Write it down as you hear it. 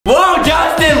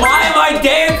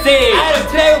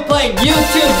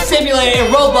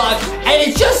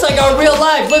in real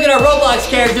life. Look at our Roblox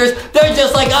characters. They're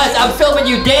just like us. I'm filming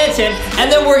you dancing,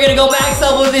 and then we're gonna go max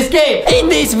level in this game. In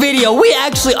this video, we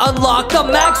actually unlock the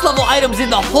max level items in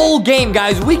the whole game,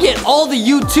 guys. We get all the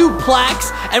YouTube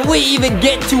plaques, and we even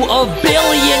get to 1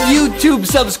 billion YouTube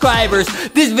subscribers.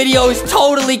 This video is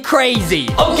totally crazy.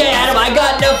 Okay, Adam, I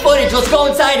got enough footage. Let's go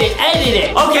inside and edit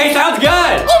it. Okay, sounds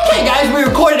good. Okay, guys, we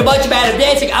recorded a bunch of Adam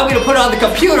dancing. I'm gonna put it on the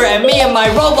computer, and me and my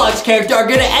Roblox character are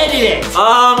gonna edit it.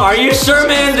 Are you sure,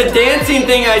 man? The dancing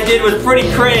thing I did was pretty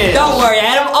cringe. Don't worry,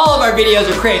 Adam. All of our videos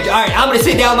are cringe. All right, I'm gonna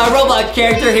sit down with my Roblox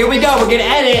character. Here we go. We're gonna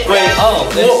edit. Wait. Oh,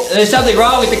 there's something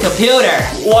wrong with the computer.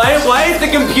 Why is the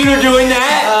computer doing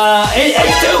that?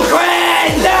 It's too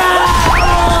cringe.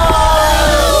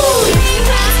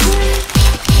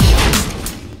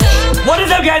 What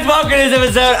is up, guys? Welcome to this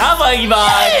episode of LankyBox.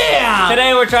 Yeah!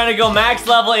 Today we're trying to go max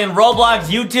level in Roblox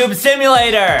YouTube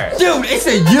Simulator. Dude, it's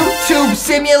a YouTube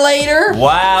simulator?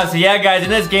 Wow, so yeah, guys, in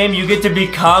this game, you get to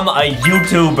become a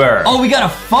YouTuber. Oh, we got a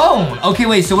phone. Okay,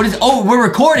 wait, so what is... Oh, we're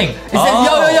recording. It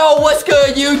says, yo, what's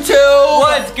good, YouTube?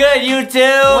 What's good,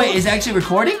 YouTube? Wait, is it actually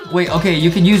recording? Wait, okay, you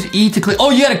can use E to click.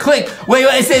 Oh, you gotta click. Wait,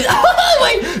 it says...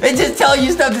 wait, it just tells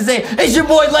you stuff to say. It's your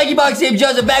boy, LankyBox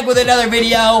Joseph, back with another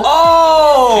video.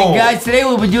 Oh! And guys, today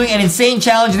we'll be doing an insane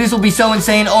challenge. This will be so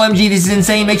insane. OMG, this is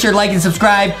insane. Make sure to like and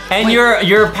subscribe. And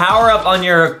your power up on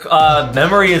your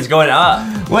memory is going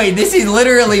up. Wait, this is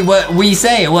literally what we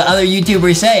say, what other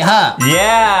YouTubers say, huh?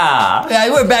 Yeah. Yeah,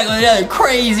 we're back with another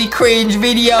crazy cringe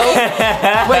video.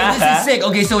 Wait, this is sick.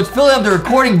 Okay, so it's filling up the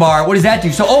recording bar. What does that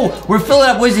do? So, oh, we're filling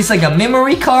up, what is this, like a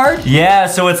memory card? Yeah,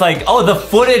 so it's like, oh, the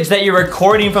footage that you're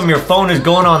recording from your phone is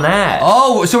going on that.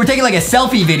 Oh, so we're taking like a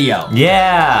selfie video.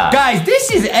 Yeah. Guys,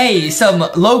 this is some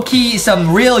low-key,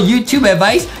 some real YouTube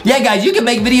advice. Yeah, guys, you can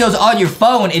make videos on your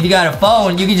phone. If you got a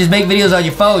phone, you can just make videos on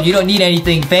your phone. You don't need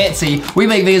anything fancy. We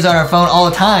make videos on our phone all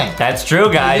the time. That's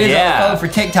true, guys, On yeah. our phone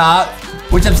for TikTok,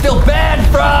 which I'm still banned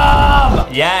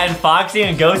from. Yeah, and Foxy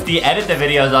and Ghosty edit the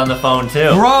videos on the phone,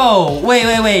 too. Bro,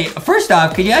 wait. First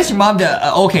off, could you ask your mom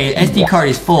to, okay, SD card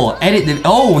is full. Edit the,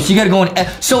 oh, so you gotta go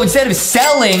and, so instead of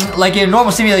selling, like in a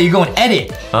normal simulator, you go and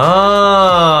edit.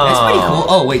 Oh. That's pretty cool.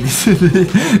 Oh, wait, this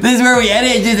is where we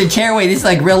edit. It's just a chair. Wait, this is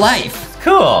like real life.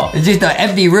 Cool. It's just an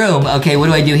empty room. Okay, what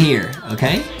do I do here?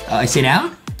 Okay, I sit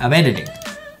down. I'm editing.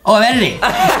 Oh, I'm editing.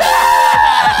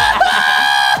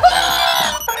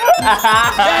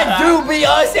 That do be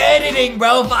us editing,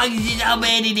 bro. Foxy, I'm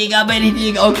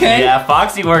editing, okay? Yeah,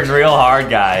 Foxy works real hard,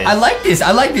 guys. I like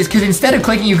this, because instead of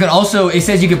clicking, you can also, it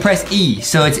says you can press E,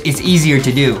 so it's easier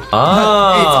to do.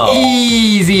 Oh. It's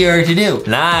easier to do.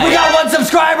 Nice. We got 1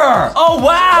 subscriber. Oh,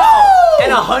 wow. Woo!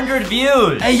 And 100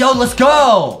 views. Hey, yo, let's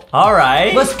go. All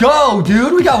right. Let's go,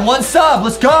 dude. We got 1 sub.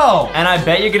 Let's go. And I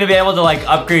bet you're gonna be able to like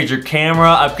upgrade your camera,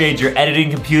 upgrade your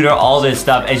editing computer, all this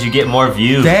stuff as you get more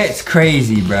views. That's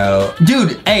crazy, bro.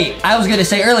 Dude, hey, I was gonna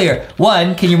say earlier,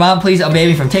 1, can your mom please unban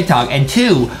me from TikTok? And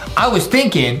 2, I was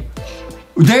thinking,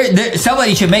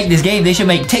 somebody should make this game. They should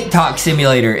make TikTok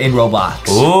simulator in Roblox.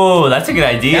 Ooh, that's a good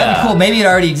idea. That'd be cool. Maybe it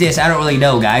already exists. I don't really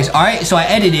know, guys. All right, so I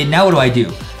edited. Now what do I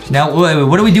do? Now,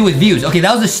 what do we do with views? Okay,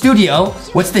 that was the studio.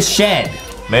 What's the shed?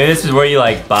 Maybe this is where you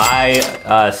like buy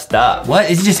stuff. What?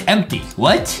 It's just empty.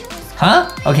 What?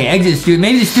 Huh? Okay, exit the studio.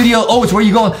 Maybe the studio, oh, it's where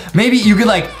you go. Maybe you could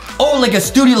like, oh, like a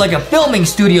studio, like a filming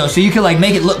studio, so you could like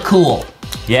make it look cool.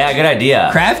 Yeah, good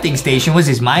idea. Crafting station. What's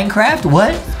this, Minecraft?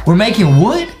 What? We're making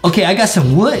wood? Okay, I got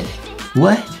some wood.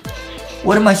 What?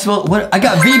 What am I supposed, what? I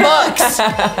got V-Bucks.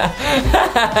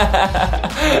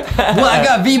 What, I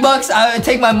got V-Bucks, I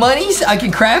take my monies, I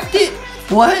can craft it?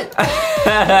 What?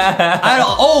 I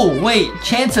don't, oh, wait,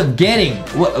 chance of getting,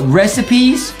 what,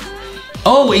 recipes?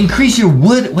 Oh, increase your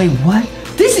wood, wait, what?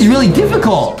 This is really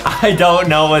difficult. I don't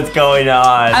know what's going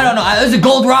on. I don't know, there's a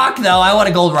gold rock though, I want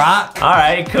a gold rock. All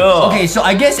right, cool. Okay, so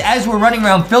I guess as we're running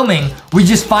around filming, we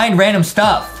just find random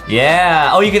stuff.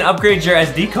 Yeah, oh, you can upgrade your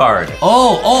SD card.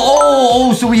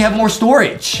 Oh, so we have more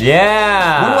storage.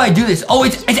 Yeah. Where do I do this? Oh,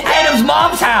 it's Adam's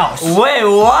mom's house. Wait,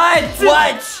 what?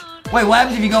 What? Wait, what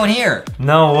happens if you go in here?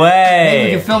 No way.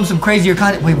 Maybe we can film some crazier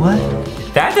content. Wait, what?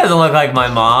 That doesn't look like my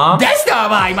mom. That's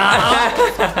not my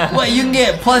mom. Wait, you can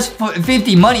get plus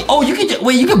 50 money. Oh, you can,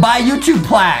 wait, you can buy a YouTube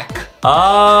plaque.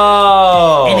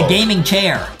 Oh. And a gaming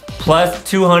chair. Plus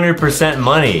 200%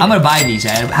 money. I'm gonna buy these,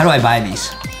 Adam. How do I buy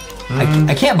these?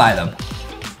 I can't buy them.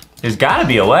 There's gotta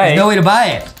be a way. There's no way to buy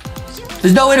it.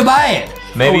 There's no way to buy it.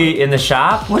 Maybe in the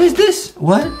shop? What is this?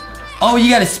 What? Oh, you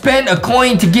gotta spend a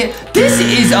coin to get, this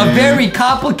is a very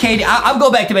complicated, I'm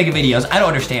going back to making videos. I don't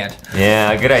understand.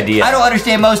 Yeah, good idea. I don't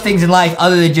understand most things in life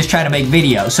other than just trying to make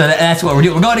videos. So that's what we're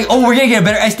doing. We're gonna get a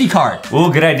better SD card.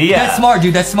 Ooh, good idea. That's smart,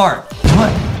 dude, that's smart.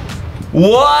 What?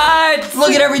 What?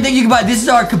 Look at everything you can buy. This is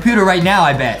our computer right now,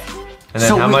 I bet. And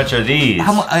then how much are these?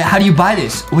 How do you buy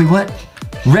this? Wait, what?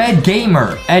 Red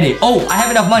Gamer Edit. Oh, I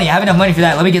have enough money. I have enough money for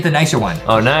that. Let me get the nicer one.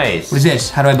 Oh, nice. What is this?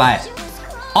 How do I buy it?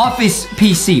 Office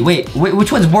PC. Wait,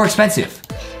 which one's more expensive?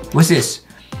 What's this?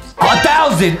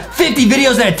 1,000! 50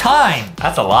 videos at a time!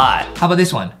 That's a lot. How about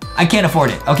this one? I can't afford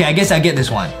it. Okay, I guess I get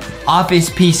this one. Office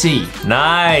PC.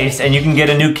 Nice, and you can get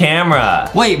a new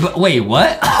camera. Wait,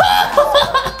 what?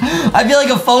 I feel like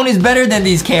a phone is better than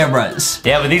these cameras.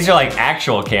 Yeah, but these are like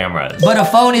actual cameras. But a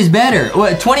phone is better.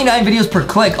 What, 29 videos per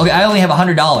click. Okay, I only have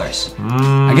 $100.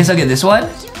 I guess I'll get this one.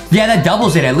 Yeah, that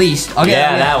doubles it at least. Okay,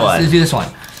 yeah, that one. Let's do this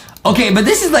one. Okay, but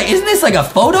this is like, isn't this like a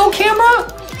photo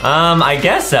camera? I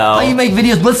guess so. Oh, you make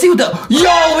videos. Let's see what the...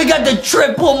 Yo, we got the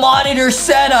triple monitor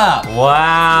setup.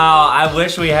 Wow, I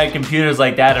wish we had computers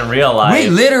like that in real life.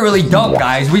 We literally don't,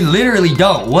 guys. We literally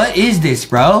don't. What is this,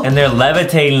 bro? And they're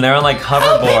levitating. They're on like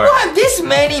hoverboard. People have this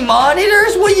many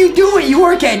monitors? What are you doing? You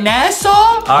work at NASA?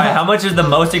 All right, how much is the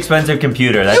most expensive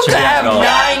computer? That you should can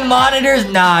have 9 monitors?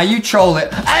 Nah, you troll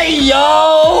it. Hey,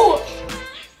 yo!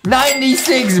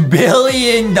 $96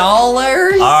 billion? All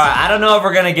right, I don't know if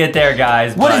we're gonna get there,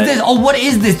 guys. What is this? Oh, what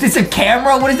is this? This a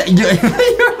camera? What is that?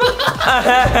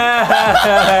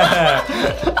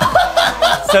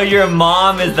 So your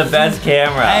mom is the best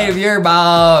camera. Hey, if your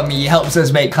mom helps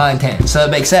us make content, so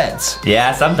it makes sense.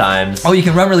 Yeah, sometimes. Oh, you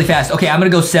can run really fast. Okay, I'm gonna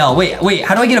go sell. Wait,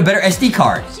 how do I get a better SD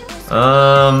card?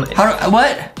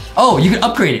 What? Oh, you can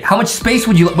upgrade it. How much space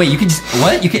would you, wait, you can just,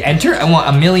 what? You can enter? I want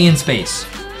 1,000,000 space.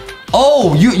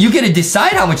 Oh, you get to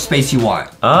decide how much space you want.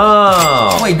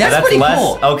 Oh. Wait, that's pretty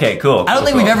cool. Okay, cool. I don't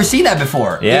think we've ever seen that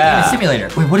before. Yeah. In a simulator.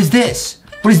 Wait, what is this?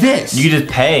 What is this? You can just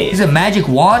pay. Is it a magic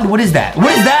wand? What is that?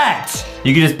 What is that?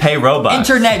 You can just pay Robux.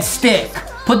 Internet stick.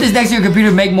 Put this next to your computer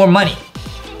to make more money.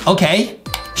 Okay,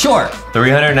 sure.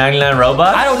 399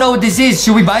 Robux? I don't know what this is.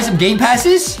 Should we buy some game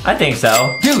passes? I think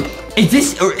so. Dude, is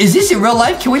this in real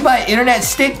life? Can we buy an internet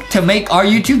stick to make our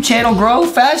YouTube channel grow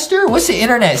faster? What's the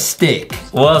internet stick?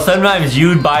 Well, sometimes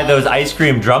you'd buy those ice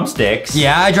cream drumsticks.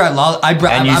 Yeah, I buy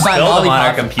lollipops.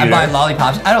 I buy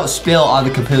lollipops. I don't spill on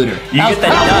the computer. That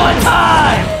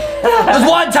was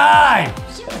one time!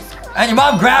 And your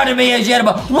mom grounded me and she had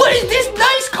a... What is this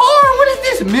nice car? What is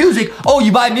this? Music. Oh,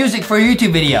 you buy music for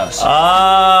YouTube videos.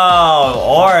 Oh,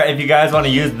 or if you guys want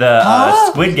to use the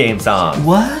Squid Game song.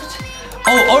 What?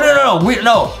 Oh,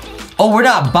 no. Oh, we're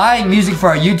not buying music for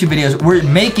our YouTube videos. We're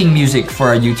making music for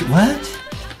our YouTube. What?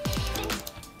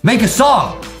 Make a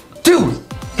song. Dude,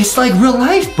 it's like real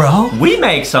life, bro. We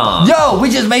make songs. Yo, we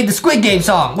just made the Squid Game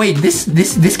song. Wait, this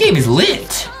game is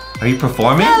lit. Are you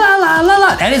performing? La la la la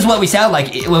la. That is what we sound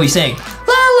like when we sing. La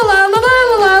la la la la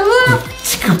la la la.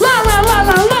 La la la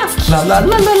la la. La la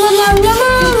la la la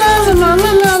la la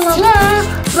la la.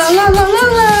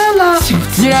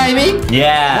 You know what I mean?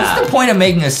 Yeah. What's the point of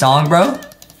making a song, bro?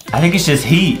 I think it's just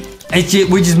heat.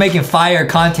 We're just making fire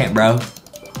content, bro.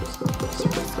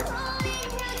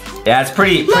 Yeah, it's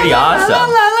pretty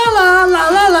awesome.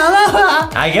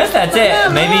 I guess that's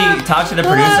it. Maybe talk to the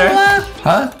producer.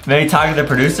 Huh? Maybe talk to the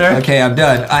producer. Okay, I'm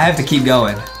done. I have to keep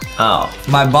going. Oh.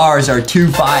 My bars are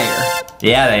too fire.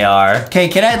 Yeah, they are. Okay,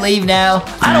 can I leave now?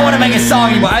 I don't want to make a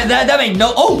song anymore. That made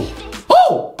no... Oh,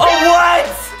 what?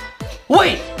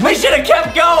 Wait. We should have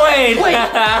kept going. Wait.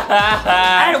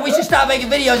 And we should stop making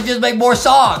videos and just make more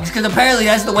songs, because apparently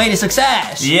that's the way to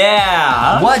success.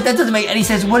 Yeah. What? That doesn't make any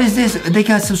sense. What is this? They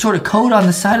got some sort of code on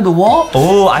the side of the wall?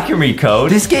 Oh, I can read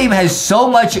code. This game has so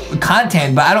much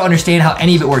content, but I don't understand how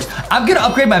any of it works. I'm gonna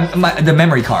upgrade the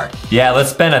memory card. Yeah, let's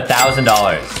spend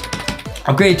 $1,000.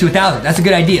 Upgrade it to 1,000. That's a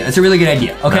good idea. That's a really good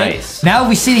idea. Okay. Nice. Now if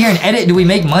we sit here and edit, do we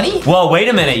make money? Well, wait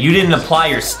a minute. You didn't apply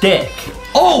your stick.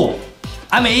 Oh,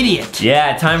 I'm an idiot.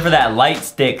 Yeah, time for that light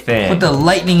stick thing. With the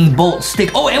lightning bolt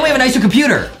stick. Oh, and we have a nicer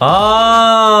computer.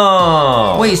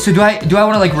 Oh. Wait, so do I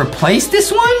want to like replace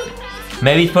this one?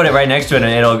 Maybe put it right next to it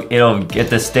and it'll get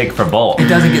the stick for bolt. It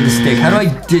doesn't get the stick. How do I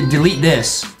delete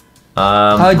this?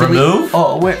 Remove?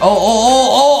 Oh, wait.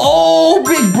 Oh,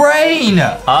 big brain.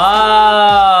 Oh.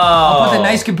 I'll put the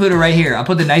nice computer right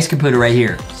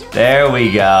here. There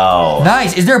we go.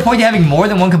 Nice. Is there a point to having more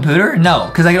than one computer? No,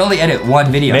 because I can only edit one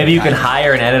video. Maybe you can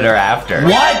hire an editor after.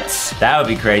 What? That would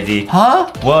be crazy. Huh?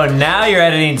 Well, now you're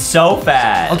editing so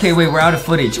fast. Okay, wait, we're out of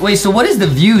footage. Wait, so what does the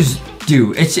views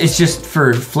do? It's just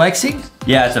for flexing?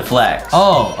 Yeah, it's a flex.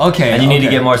 Oh, okay. And you need to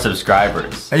get more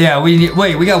subscribers. Yeah, we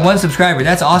got 1 subscriber.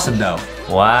 That's awesome, though.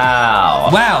 Wow.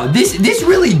 Wow, this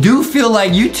really do feel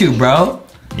like YouTube, bro.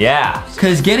 Yeah.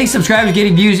 Because getting subscribers,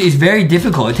 getting views is very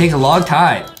difficult. It takes a long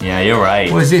time. Yeah, you're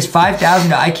right. What is this?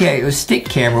 5,000? I can't. It was stick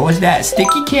camera. What's that?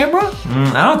 Sticky camera?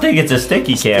 I don't think it's a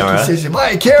sticky camera. This is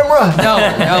my camera.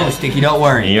 No, Sticky. Don't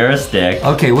worry. You're a stick.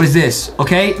 Okay, what is this?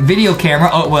 Okay, video camera.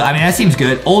 Oh, well, I mean that seems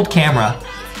good. Old camera.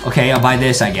 Okay, I'll buy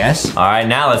this, I guess. All right,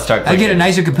 now let's start clicking. I'll get a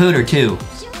nicer computer too.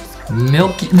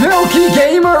 Milky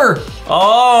Gamer.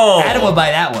 Oh. Adam would buy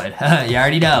that one. You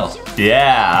already know.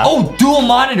 Yeah. Oh, dual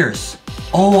monitors.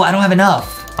 Oh, I don't have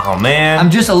enough. Oh, man. I'm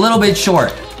just a little bit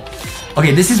short.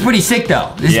 Okay, this is pretty sick,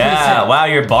 though. This is pretty sick. Wow,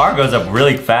 your bar goes up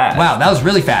really fast. Wow, that was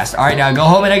really fast. All right, now I go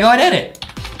home and I go and edit.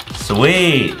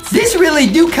 Sweet. This really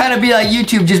do kind of be like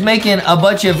YouTube, just making a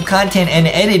bunch of content and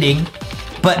editing,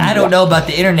 but I don't know about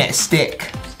the internet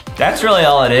stick. That's really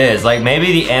all it is. Like,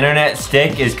 maybe the internet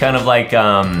stick is kind of like,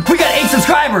 We got 8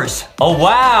 subscribers. Oh,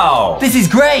 wow. This is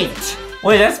great.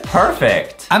 Wait, that's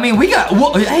perfect. I mean, we got,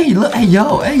 whoa, hey, look, hey,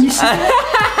 yo, hey, you see that?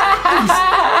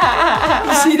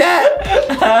 You see that?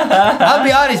 I'll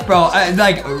be honest, bro,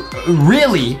 like,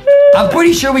 really, I'm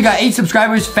pretty sure we got 8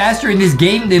 subscribers faster in this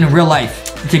game than in real life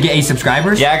to get 8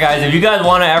 subscribers. Yeah, guys, if you guys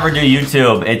want to ever do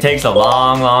YouTube, it takes a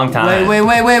long, long time. Wait,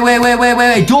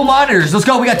 dual monitors, let's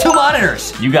go, we got 2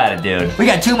 monitors. You got it, dude. We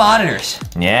got 2 monitors.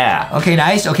 Yeah. Okay,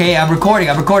 nice, okay, I'm recording.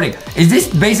 Is this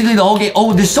basically the whole game?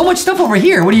 Oh, there's so much stuff over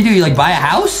here. What do? You like buy a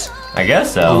house? I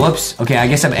guess so. Oh, whoops. Okay, I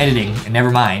guess I'm editing.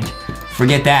 Never mind.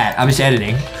 Forget that. I'm just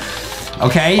editing.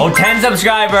 Okay. Oh, 10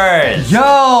 subscribers.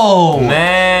 Yo.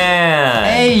 Man.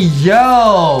 Hey,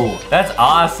 yo. That's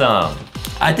awesome.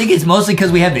 I think it's mostly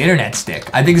because we have the internet stick.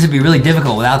 I think this would be really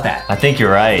difficult without that. I think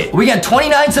you're right. We got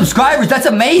 29 subscribers. That's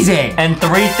amazing. And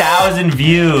 3,000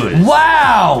 views.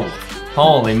 Wow.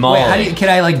 Holy moly. Wait, can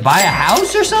I like buy a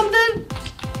house or something?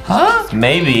 Huh?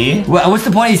 Maybe. What's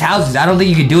the point of these houses? I don't think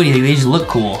you can do anything. They just look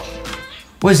cool.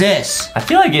 What's this? I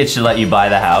feel like it should let you buy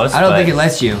the house. I don't think it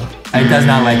lets you. It does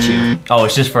not let you. Oh,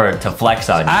 it's just to flex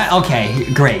on you.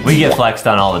 Okay, great. We get flexed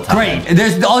on all the time. Great.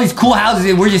 There's all these cool houses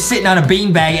and we're just sitting on a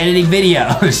beanbag editing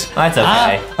videos. That's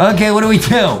okay. Okay, what do we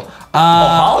do?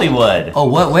 Hollywood. Oh,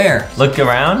 what? Where? Look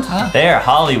around. There,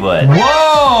 Hollywood.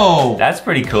 Whoa! That's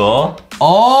pretty cool.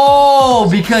 Oh,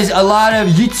 because a lot of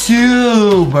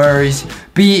YouTubers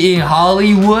be in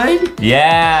Hollywood?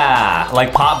 Yeah,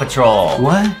 like Paw Patrol.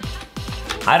 What?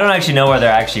 I don't actually know where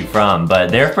they're actually from,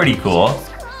 but they're pretty cool.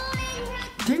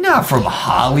 They're not from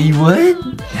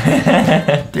Hollywood.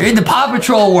 They're in the Paw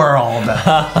Patrol world.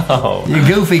 Oh. You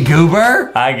goofy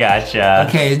goober. I gotcha.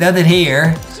 Okay, there's nothing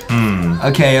here.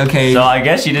 Okay. So I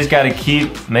guess you just gotta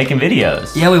keep making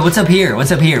videos. Yeah, wait, what's up here?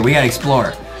 What's up here? We gotta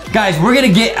explore. Guys, we're gonna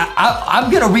get, I'm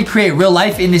gonna recreate real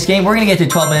life in this game. We're gonna get to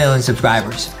 12 million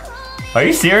subscribers. Are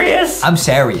you serious? I'm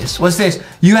serious. What's this?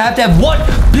 You have to have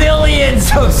 1 billion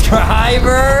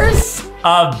subscribers?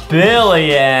 A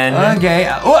billion? Okay.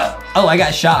 What? Oh, I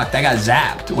got shocked. I got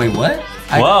zapped. Wait, what?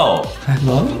 Whoa.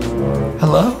 Hello?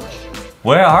 Hello?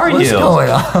 Where are you? What's going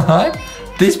on?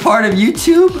 This part of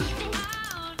YouTube?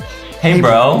 Hey,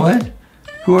 bro. What?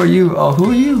 Who are you? Oh,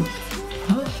 who are you?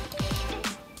 Huh?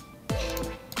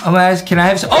 I'm gonna ask, can I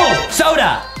have some? Oh,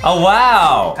 soda! Oh,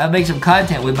 wow. I'll make some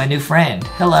content with my new friend.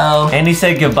 Hello. And he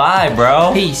said goodbye,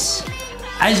 bro. Peace.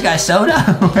 I just got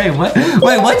soda? Wait, what?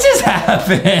 Wait, what just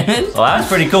happened? Well, that was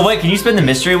pretty cool. Wait, can you spin the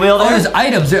mystery wheel there? Oh, there's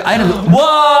items. There are items.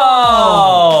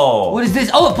 Whoa! What is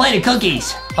this? Oh, a plate of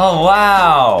cookies. Oh,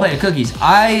 wow. Plate of cookies.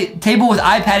 Table with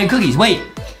iPad and cookies. Wait,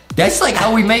 that's like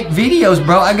how we make videos,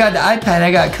 bro. I got the iPad,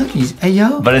 I got cookies. Hey,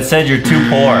 yo. But it said you're too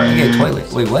poor. I get a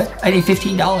toilet. Wait, what? I need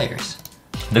 $15.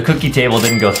 The cookie table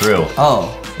didn't go through.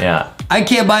 Oh. Yeah. I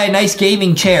can't buy a nice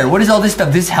gaming chair. What is all this stuff?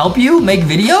 Does this help you make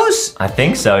videos? I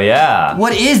think so, yeah.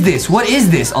 What is this? What is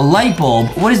this? A light bulb.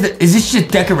 What is this? Is this just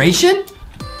decoration?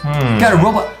 Got a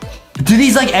robot. Do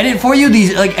these like edit for you?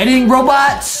 These like editing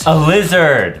robots? A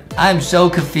lizard. I'm so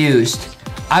confused.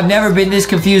 I've never been this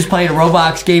confused playing a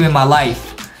Roblox game in my life.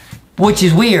 Which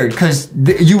is weird, because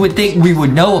you would think we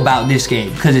would know about this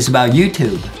game, because it's about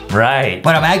YouTube. Right.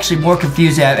 But I'm actually more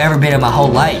confused than I've ever been in my whole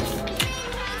life.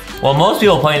 Well, most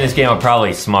people playing this game are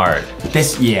probably smart.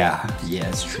 Yeah,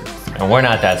 it's true. And we're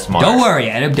not that smart. Don't worry,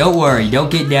 Adam, don't worry. Don't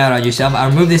get down on yourself. I'll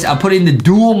remove this, I'll put in the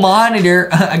dual monitor.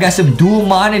 I got some dual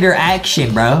monitor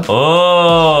action, bro.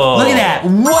 Oh. Look at that.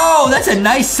 Whoa, that's a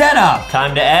nice setup.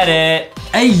 Time to edit.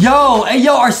 Hey, yo,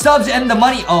 our subs and the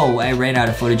money. Oh, I ran out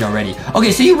of footage already.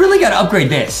 Okay, so you really gotta upgrade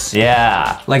this.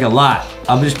 Yeah. Like a lot.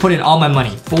 I'm just putting all my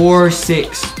money. 4,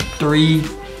 6, 3,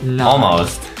 9.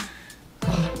 Almost.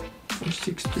 4,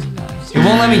 6, 3, 9. It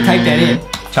won't let me type that in.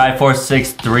 Try 4,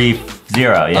 6, 3,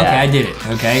 0, yeah. Okay, I did it.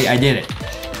 Okay, I did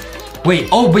it. Wait,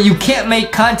 oh, but you can't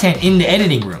make content in the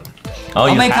editing room. Oh,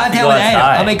 I'll make content with Adam.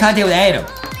 I'll make content with Adam.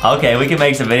 Okay, we can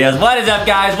make some videos. What is up,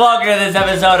 guys? Welcome to this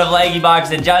episode of LankyBox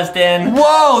and Justin.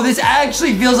 Whoa, this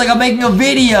actually feels like I'm making a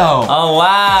video. Oh,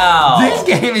 wow. This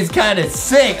game is kind of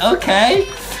sick. Okay.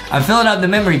 I'm filling up the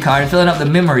memory card. All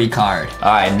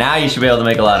right, now you should be able to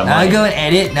make a lot of money. money. I'll go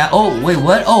and edit. Now, oh, wait,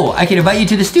 what? Oh, I can invite you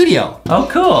to the studio. Oh,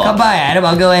 cool. Come by, Adam.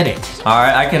 I'll go edit. All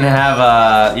right, I can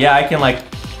have, yeah, I can, like,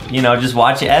 you know, just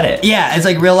watch you edit. Yeah, it's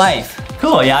like real life.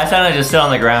 Cool, yeah, I sound just sit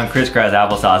on the ground, crisscross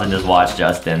applesauce, and just watch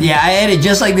Justin. Yeah, I edit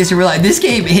just like this in real life. This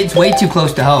game hits way too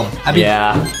close to home. I mean,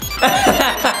 yeah.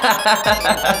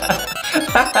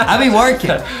 I be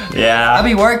working. Yeah. I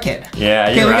be working. Yeah,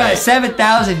 okay, we got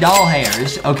 7,000 doll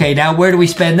hairs. Okay, now where do we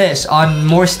spend this? On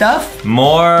more stuff?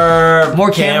 More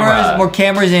cameras, more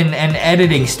cameras and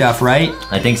editing stuff, right?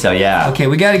 I think so, yeah. Okay,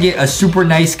 we gotta get a super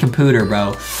nice computer,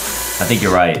 bro. I think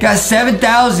you're right. Got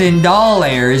 7,000 doll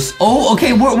hairs. Oh,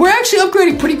 okay, we're actually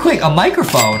upgrading pretty quick. A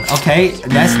microphone, okay?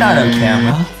 That's not a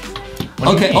camera.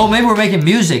 Okay, oh, maybe we're making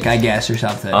music, I guess, or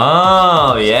something.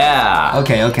 Oh, yeah.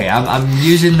 Okay, I'm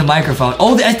using the microphone.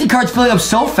 Oh, the SD card's filling up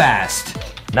so fast.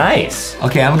 Nice.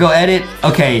 Okay, I'm gonna go edit.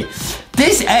 Okay,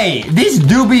 this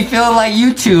do be feeling like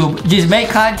YouTube. Just make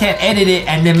content, edit it,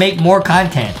 and then make more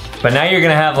content. But now you're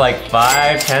gonna have like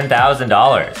 $5,000,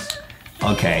 $10,000.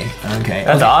 Okay.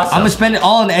 That's awesome. I'm gonna spend it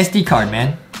all on the SD card,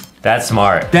 man. That's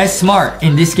smart. That's smart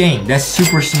in this game. That's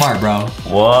super smart, bro.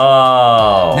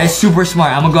 Whoa. That's super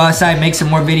smart. I'm gonna go outside and make some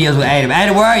more videos with Adam.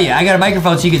 Adam, where are you? I got a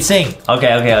microphone so you can sing.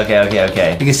 Okay.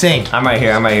 You can sing. I'm right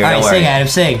here. All right, sing, Adam,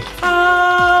 sing.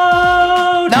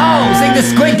 Oh, no, sing the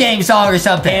Squid Game song or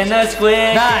something. In the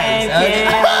Squid Game.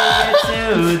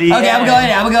 Okay, I'm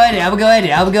gonna go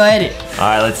edit. All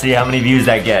right, let's see how many views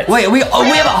that gets. Wait, we have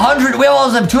 100. We have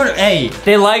all of 200. Hey.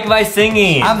 They like my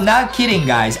singing. I'm not kidding,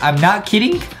 guys. I'm not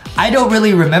kidding. I don't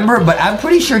really remember, but I'm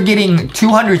pretty sure getting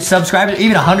 200 subscribers,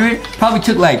 even 100, probably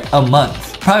took like a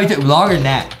month. Probably took longer than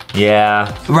that.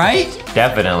 Yeah. Right?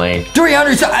 Definitely.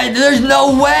 300, there's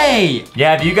no way.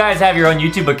 Yeah, if you guys have your own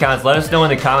YouTube accounts, let us know in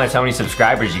the comments how many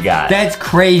subscribers you got. That's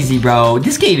crazy, bro.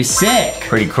 This game is sick.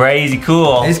 Pretty crazy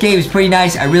cool. This game is pretty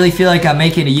nice. I really feel like I'm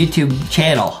making a YouTube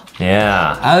channel.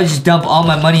 Yeah. I would just dump all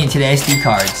my money into the SD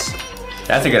cards.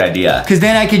 That's a good idea. Because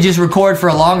then I could just record for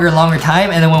a longer and longer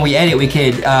time, and then when we edit, we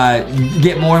could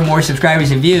get more and more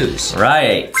subscribers and views.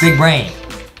 Right. Big brain.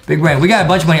 Big brain. We got a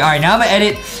bunch of money. All right, now I'm gonna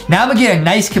edit. Now I'm gonna get a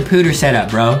nice computer setup,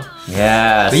 bro.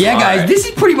 Yeah, but yeah, guys, this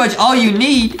is pretty much all you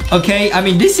need, okay? I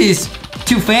mean, this is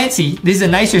too fancy. This is a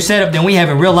nicer setup than we have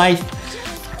in real life.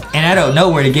 And I don't know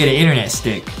where to get an internet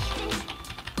stick.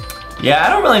 Yeah, I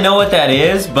don't really know what that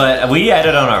is, but we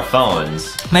edit on our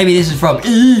phones. Maybe this is from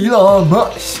Elon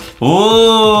Musk.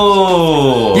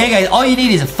 Ooh. Yeah, guys, all you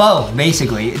need is a phone,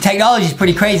 basically. Technology is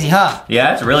pretty crazy, huh?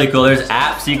 Yeah, it's really cool. There's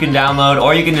apps you can download,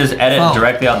 or you can just edit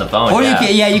directly on the phone. Or you can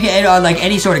edit on like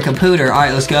any sort of computer. All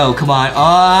right, let's go. Come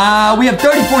on. We have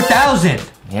 34,000.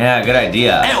 Yeah, good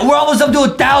idea. And we're almost up to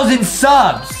 1,000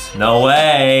 subs. No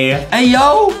way. Hey,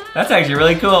 yo. That's actually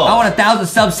really cool. I want 1,000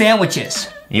 sub sandwiches.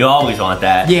 You always want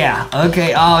that. Yeah,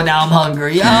 okay. Oh, now I'm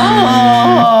hungry.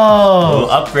 Oh. Ooh,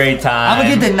 upgrade time. I'm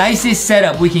gonna get the nicest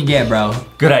setup we can get, bro.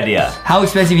 Good idea. How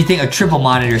expensive do you think a triple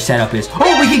monitor setup is?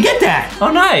 Oh, we can get that.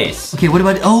 Oh, nice. Okay, what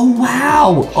about, oh,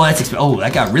 wow. Oh, that's expensive. Oh,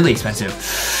 that got really expensive.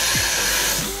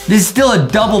 This is still a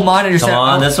double monitor setup. Come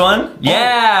on, this one?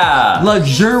 Yeah.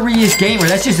 Luxurious gamer.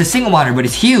 That's just a single monitor, but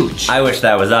it's huge. I wish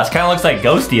that was us. Kind of looks like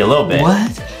Ghosty a little bit.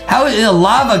 What? How is it a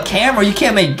lava camera? You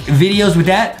can't make videos with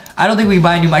that. I don't think we can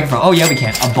buy a new microphone. Oh, yeah, we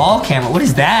can. A ball camera. What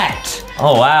is that?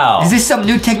 Oh, wow. Is this some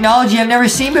new technology I've never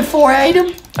seen before,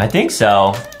 Adam? I think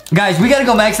so. Guys, we gotta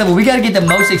go max level. We gotta get the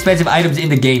most expensive items in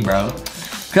the game, bro.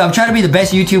 Cause I'm trying to be the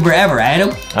best YouTuber ever,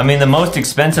 Adam. I mean, the most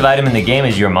expensive item in the game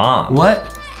is your mom. What?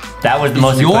 That was the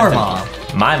most expensive. Your mom.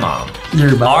 My mom.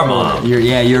 Your mom. Our mom.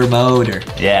 Your motor.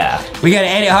 Yeah. We gotta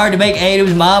edit hard to make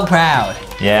Adam's mom proud.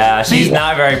 Yeah, she's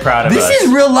not very proud of us. This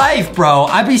is real life, bro.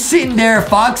 I be sitting there,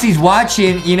 Foxy's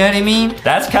watching, you know what I mean?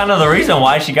 That's kind of the reason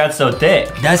why she got so thick.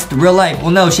 That's the real life. Well,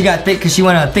 no, she got thick because she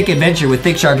went on a thick adventure with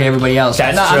Thick Shark and everybody else.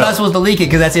 That's true. I'm not supposed to leak it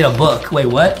because that's in a book. Wait,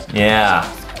 what?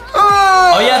 Yeah.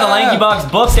 Oh yeah, the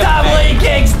LankyBox book. Stop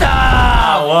leaking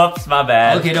stuff! Oh, whoops, my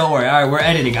bad. Okay, don't worry. All right, we're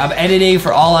editing. I'm editing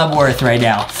for all I'm worth right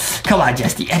now. Come on,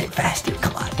 Justy, edit faster.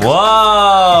 Come on.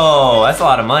 Whoa, that's a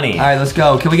lot of money. All right, let's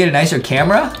go. Can we get a nicer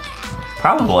camera?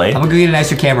 Probably. I'm gonna go get a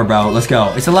nicer camera, bro. Let's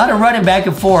go. It's a lot of running back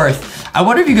and forth. I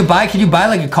wonder if you could buy, can you buy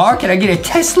like a car? Can I get a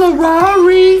Tesla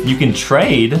Rari? You can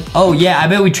trade. Oh yeah, I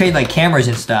bet we trade like cameras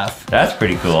and stuff. That's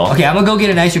pretty cool. Okay, I'm gonna go get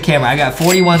a nicer camera. I got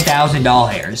 41,000 doll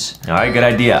hairs. All right, good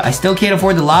idea. I still can't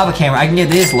afford the lava camera. I can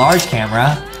get this large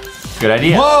camera. Good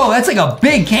idea. Whoa, that's like a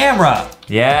big camera.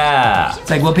 Yeah. It's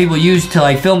like what people use to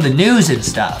like film the news and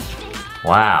stuff.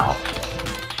 Wow.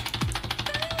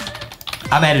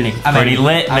 I'm editing. Pretty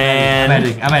lit, man.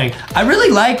 I'm editing. I really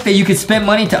like that you could spend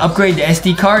money to upgrade the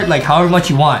SD card, like however much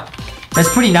you want. That's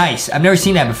pretty nice. I've never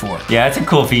seen that before. Yeah, it's a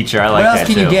cool feature. I like that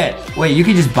too. What else can you get? Wait, you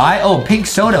can just buy, oh, pink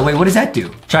soda. Wait, what does that do?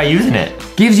 Try using it.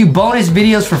 Gives you bonus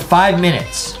videos for 5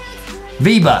 minutes.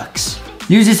 V-Bucks.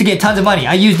 Use this to get tons of money.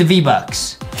 I use the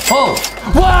V-Bucks. Oh,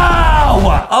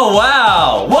 wow! Oh,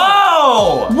 wow.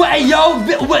 Whoa! Wait, yo,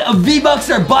 V-Bucks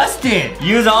are busted.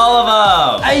 Use all of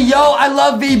them. Hey, yo, I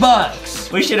love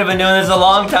V-Bucks. We should have been doing this a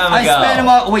long time ago. I spent them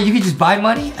all. Wait, you can just buy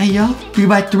money? Hey, yo, you can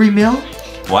buy 3 mil?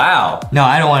 Wow. No,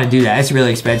 I don't want to do that. It's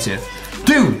really expensive.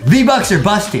 Dude, V-Bucks are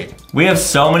busted. We have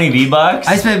so many V-Bucks.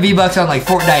 I spent V-Bucks on like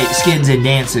Fortnite skins and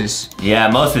dances. Yeah,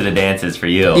 mostly the dances for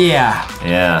you. Yeah.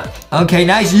 Yeah. Okay,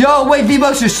 nice. Yo, wait,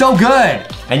 V-Bucks are so good.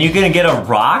 And you're gonna get a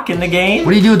rock in the game?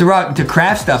 What do you do with the rock to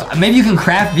craft stuff? Maybe you can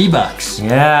craft V-Bucks.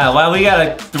 Yeah, well, we got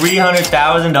a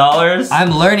 $300,000.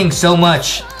 I'm learning so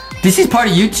much. This is part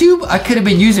of YouTube? I could have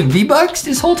been using V-Bucks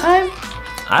this whole time?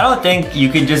 I don't think you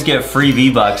can just get free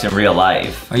V-Bucks in real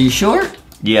life. Are you sure?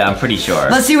 Yeah, I'm pretty sure.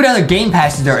 Let's see what other game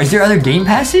passes there are. Is there other game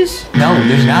passes? No,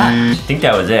 there's not. I think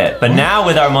that was it. But now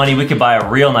with our money, we could buy a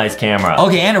real nice camera.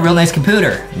 Okay, and a real nice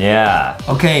computer. Yeah.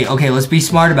 Okay, let's be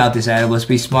smart about this, Adam. Let's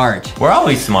be smart. We're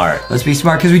always smart. Let's be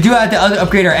smart, because we do have to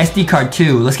upgrade our SD card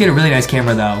too. Let's get a really nice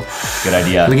camera though. Good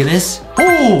idea. Look at this.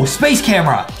 Oh, space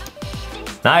camera.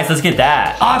 Nice, let's get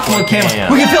that. Aqua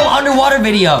camera. We can film underwater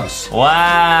videos.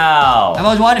 Wow. I've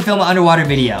always wanted to film an underwater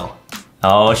video.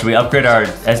 Oh, should we upgrade our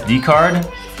SD card?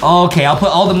 Okay, I'll put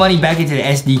all the money back into the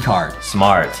SD card.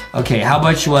 Smart. Okay, how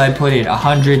much will I put in?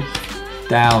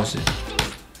 100,000.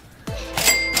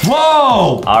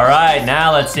 Whoa! All right,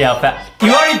 now let's see how fast.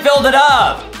 You already filled it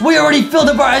up. We already filled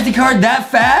up our SD card that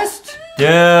fast? Dude.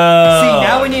 See,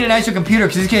 now we need a nicer computer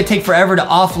because it's gonna take forever to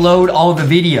offload all of the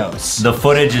videos. The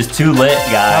footage is too lit,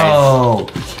 guys. Oh.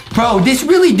 Bro, this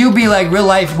really do be like real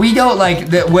life. We don't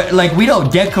we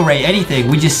don't decorate anything.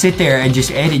 We just sit there and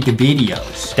just edit the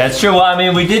videos. That's true. Well, I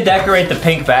mean, we did decorate the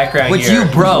pink background Which here.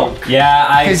 you broke.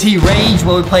 Yeah, because he raged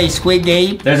when we played Squid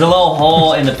Game. There's a little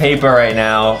hole in the paper right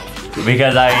now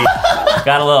because I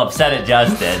got a little upset at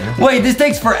Justin. Wait, this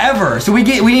takes forever. So we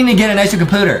need to get a nicer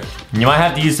computer. You might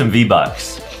have to use some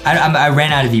V-Bucks. I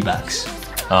ran out of V-Bucks.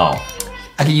 Oh.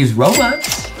 I could use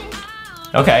Robux.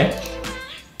 Okay.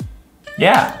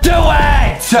 Yeah. Do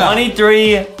it!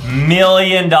 $23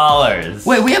 million.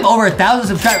 Wait, we have over 1,000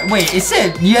 subscribers. Wait, it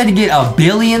said you had to get 1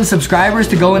 billion subscribers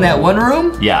to go in that one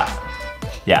room? Yeah.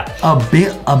 Yeah. A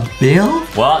bill?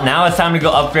 Well, now it's time to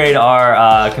go upgrade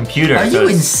our computer. Are you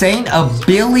insane? 1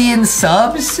 billion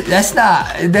subs? Is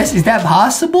that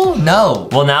possible? No.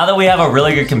 Well, now that we have a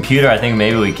really good computer, I think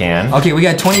maybe we can. Okay, we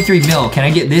got 23 mil. Can I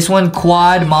get this one?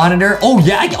 Quad monitor? Oh,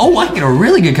 yeah. I can get a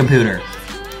really good computer.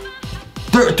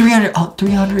 300. Oh,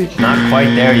 300. Not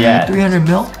quite there yet. 300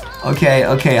 mil? Okay.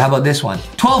 How about this one?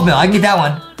 12 mil. I can get that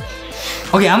one.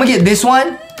 Okay, I'm gonna get this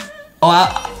one.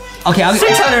 Okay, I'll get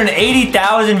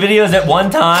 680,000 videos at one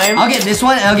time? I'll get this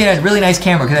one and I'll get a really nice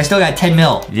camera because I still got 10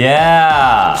 mil.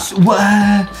 Yeah. So,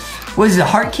 what is it, a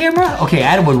heart camera? Okay,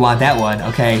 Adam would want that one.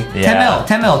 Okay. Yeah.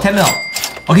 10 mil.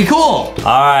 Okay, cool. All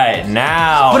right,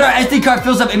 now. But our SD card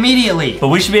fills up immediately. But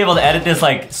we should be able to edit this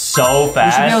like so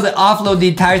fast. We should be able to offload the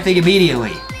entire thing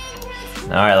immediately.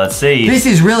 All right, let's see. This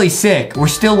is really sick. We're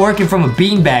still working from a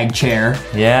beanbag chair.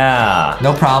 Yeah.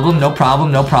 No problem.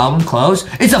 Close.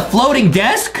 It's a floating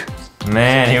desk?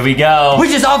 Man, here we go. We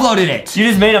just offloaded it. You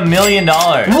just made $1 million.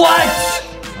 What?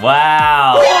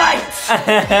 Wow. What?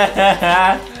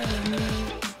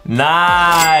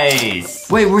 Nice.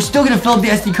 Wait, we're still gonna fill up the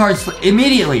SD cards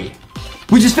immediately.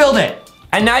 We just filled it.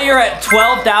 And now you're at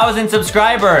 12,000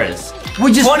 subscribers.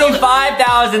 We just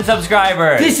 25,000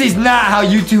 subscribers. This is not how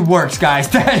YouTube works, guys.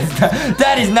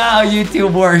 That is not how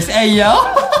YouTube works. Hey,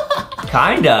 yo.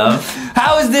 Kind of.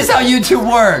 How is this how YouTube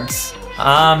works?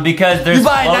 Because there's you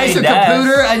buy a nicer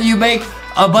computer and you make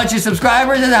a bunch of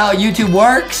subscribers. That's how YouTube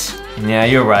works. Yeah,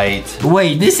 you're right.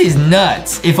 Wait, this is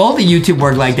nuts. If only YouTube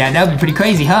worked like that, that would be pretty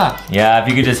crazy, huh? Yeah, if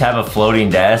you could just have a floating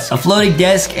desk. A floating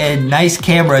desk and nice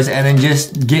cameras and then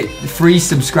just get free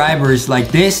subscribers like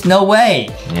this? No way.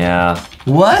 Yeah.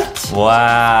 What?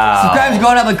 Wow. Subscribers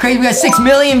going up like crazy. We got 6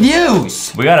 million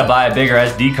views. We gotta buy a bigger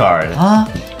SD card. Huh?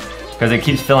 Because it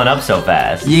keeps filling up so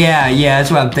fast. Yeah,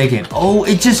 that's what I'm thinking. Oh,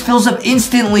 it just fills up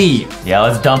instantly. Yeah,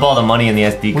 let's dump all the money in the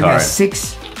SD card. We got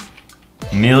 $6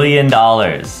 million.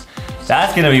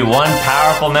 That's gonna be one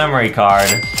powerful memory card.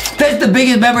 That's the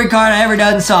biggest memory card I ever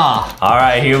done saw. All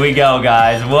right, here we go,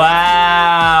 guys.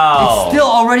 Wow. It's still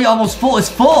already almost full. It's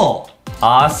full.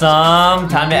 Awesome.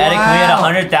 Time to edit. Can we hit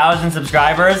 100,000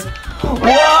 subscribers?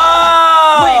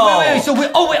 Whoa! Wait. So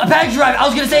a package arrived. I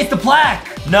was gonna say it's the plaque.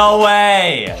 No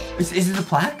way. Is it the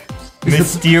plaque?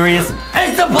 Mysterious.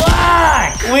 It's the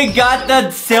plaque. We got the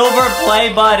silver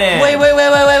play button. Wait.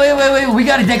 We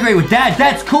gotta decorate with that.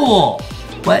 That's cool.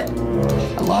 What?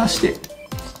 I lost it.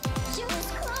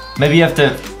 Maybe you have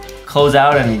to close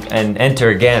out and enter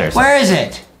again or something. Where is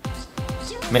it?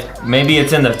 Maybe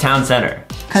it's in the town center.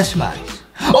 Customize.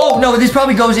 Oh no, this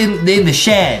probably goes in the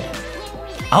shed.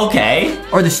 Okay.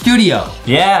 Or the studio.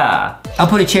 Yeah. I'll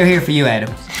put a chair here for you,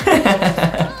 Adam.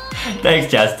 Thanks,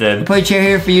 Justin. I'll put a chair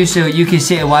here for you so you can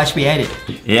sit and watch me edit.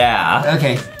 Yeah.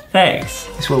 Okay. Thanks.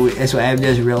 That's what Adam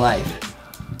does in real life.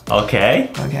 Okay.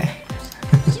 Okay.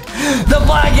 The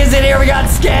plaque isn't here, we got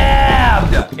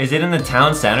scammed! Is it in the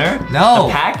town center? No.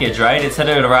 The package, right? It said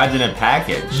it arrived in a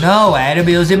package. No, Adam,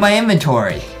 it was in my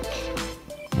inventory.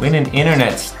 Win an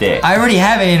internet stick. I already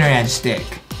have an internet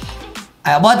stick.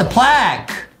 I want the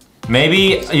plaque.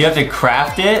 Maybe you have to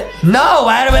craft it? No,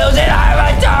 Adam, it was in our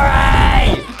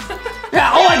inventory!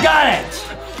 Yeah, oh, I got it!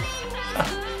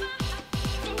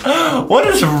 What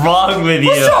is wrong with you?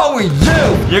 What's wrong with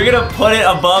you? You're gonna put it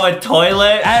above a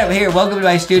toilet? Adam, here, welcome to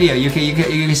my studio. You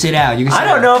can sit down. I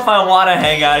don't know if I want to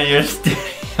hang out in your studio.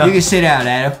 You can sit down,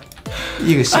 Adam.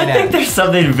 You can sit down. I think there's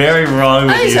something very wrong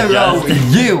with you, Justin. Wrong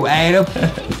with you, Adam.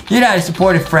 You're not a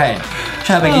supportive friend. I'm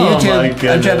trying to make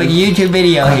a YouTube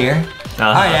video here.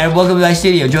 All right, Adam, welcome to my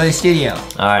studio. Enjoy the studio.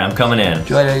 All right, I'm coming in.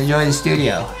 Enjoy the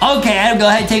studio. Okay, Adam, go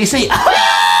ahead and take a seat.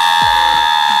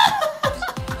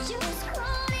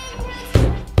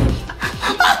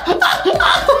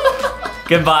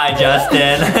 Goodbye,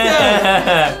 Justin.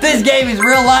 Dude, this game is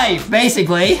real life,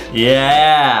 basically.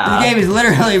 Yeah. This game is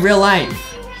literally real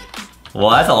life. Well,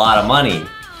 that's a lot of money.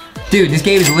 Dude, this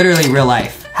game is literally real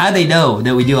life. How'd they know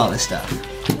that we do all this stuff?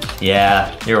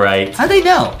 Yeah, you're right. How'd they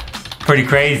know? Pretty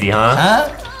crazy, huh? Huh?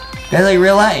 That's like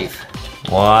real life.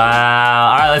 Wow.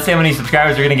 All right, let's see how many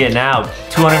subscribers we're gonna get now.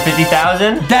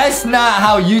 250,000? That's not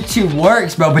how YouTube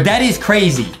works, bro, but that is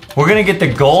crazy. We're gonna get the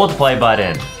gold play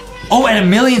button. Oh, and 1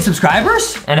 million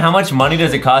subscribers? And how much money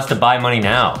does it cost to buy money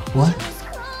now? What?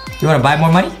 You wanna buy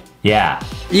more money? Yeah.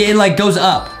 Yeah, it like goes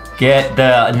up. Get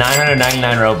the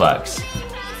 999 Robux.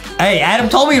 Hey, Adam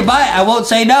told me to buy it. I won't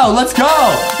say no. Let's go.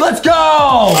 Let's go.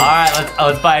 All right,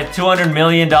 let's buy a $200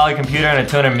 million computer and a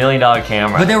 $200 million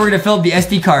camera. But then we're gonna fill up the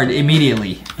SD card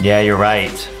immediately. Yeah, you're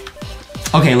right.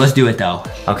 Okay, let's do it though.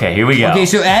 Okay, here we go. Okay,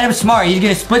 so Adam's smart. He's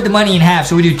gonna split the money in half.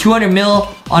 So we do 200 mil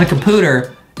on a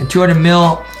computer and 200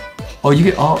 mil. Oh, you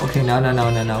get. Oh, okay. No.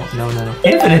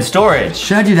 Infinite storage.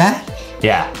 Should I do that?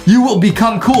 Yeah. You will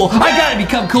become cool. I gotta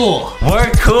become cool.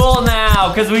 We're cool now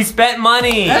because we spent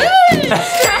money. Hey.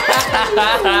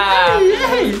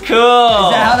 Cool.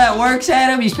 Is that how that works,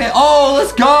 Adam? You spent. Oh,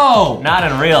 let's go. Not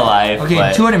in real life. Okay,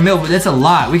 but 200 mil, but that's a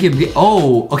lot. We could be.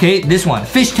 Oh, okay. This one,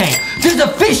 fish tank. There's a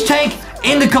fish tank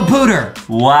in the computer.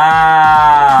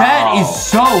 Wow. That is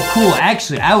so cool.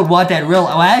 Actually, I would want that real.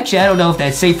 Well, actually, I don't know if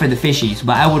that's safe for the fishies,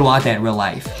 but I would want that in real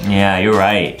life. Yeah, you're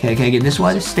right. Okay, can I get this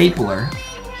one? Stapler.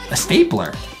 A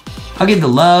stapler. I'll get the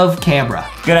love camera.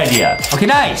 Good idea. Okay,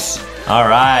 nice. All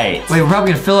right. Wait, we're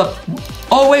probably gonna fill up.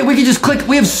 Oh wait, we can just click.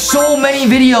 We have so many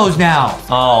videos now.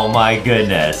 Oh my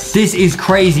goodness. This is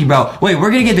crazy, bro. Wait,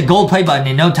 we're gonna get the gold play button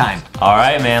in no time. All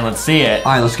right, man. Let's see it.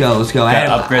 All right, let's go. Let's go.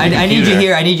 Upgrade the I need you computer.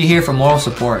 here. I need you here for moral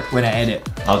support when I edit.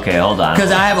 Okay, hold on.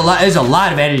 Because I have a lot. There's a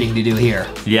lot of editing to do here.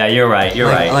 Yeah, you're right. You're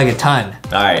right. Like a ton.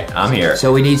 All right, I'm here.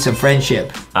 So we need some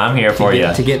friendship. I'm here for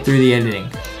you. To get through the editing.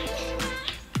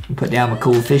 Put down my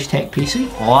cool fish tank PC.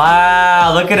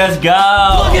 Wow, look at us go.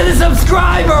 Look at the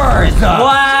subscribers.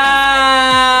 Wow.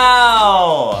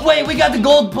 Wait, we got the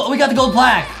gold. We got the gold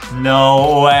plaque.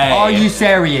 No way. Are you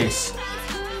serious?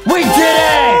 We did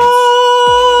it.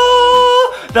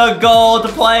 The gold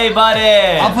play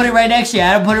button. I'll put it right next to you.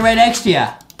 Adam, put it right next to you.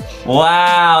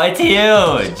 Wow, it's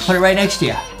huge. Put it right next to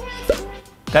you.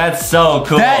 That's so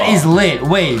cool. That is lit.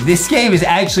 Wait, this game is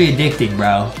actually addicting,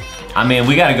 bro. I mean,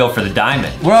 we gotta go for the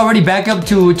diamond. We're already back up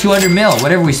to 200 mil.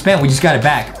 Whatever we spent, we just got it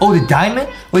back. Oh, the diamond?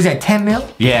 What is that, 10 mil?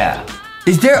 Yeah.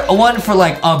 Is there one for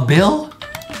like a bill?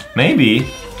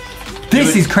 Maybe.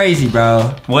 This is crazy,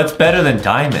 bro. What's better than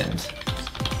diamonds?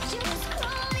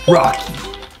 Rocky.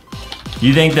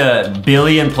 You think the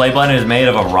billion play button is made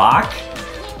of a rock?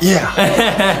 Yeah.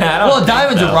 Well,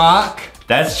 diamond's a rock.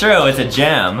 That's true, it's a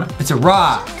gem. It's a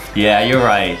rock. Yeah, you're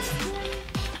right.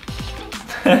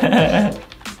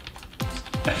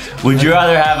 Would you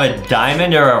rather have a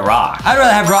diamond or a rock? I'd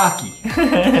rather have Rocky.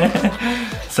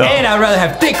 And I'd rather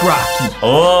have thick Rocky.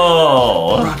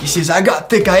 Oh. Rocky says, I got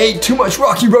thick. I ate too much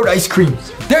Rocky Road ice cream.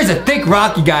 There's a thick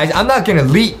Rocky, guys. I'm not gonna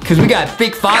leak because we got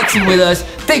thick Foxy with us.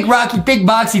 Thick Rocky, thick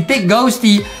Boxy, thick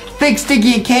Ghosty, thick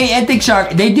Sticky and Kenny, and thick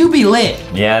Shark. They do be lit.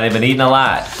 Yeah, they've been eating a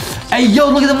lot. Hey, yo,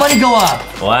 look at the money go up.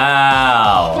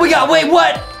 Wow. We got, wait,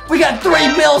 what? We got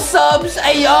 3 mil subs.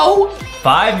 Hey, yo.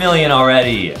 5 million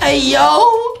already. Hey,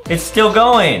 yo. It's still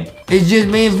going. It's just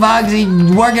me and Foxy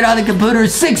working on the computer.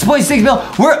 6.6 mil.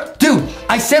 Dude,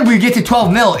 I said we'd get to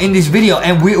 12 mil in this video,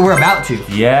 and we're about to.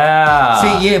 Yeah.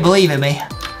 See, you didn't believe in me.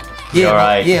 You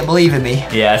didn't believe in me.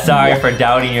 Yeah, sorry for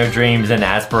doubting your dreams and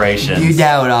aspirations. You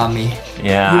doubted on me.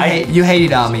 Yeah. You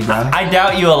hated on me, bro. I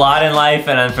doubt you a lot in life,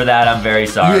 and for that, I'm very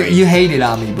sorry. You hated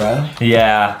on me, bro.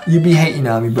 Yeah. You be hating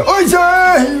on me, bro.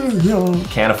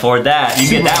 Can't afford that. You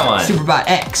get that one. Superbot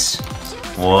X.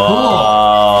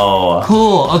 Whoa.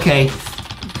 Cool, okay.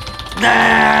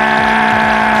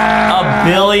 1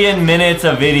 billion minutes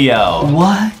of video.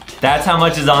 What? That's how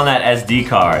much is on that SD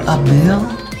card. A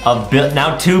bill?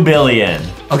 Now 2 billion.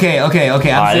 Okay.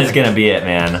 Alright, this is gonna be it,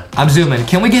 man. I'm zooming.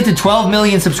 Can we get to 12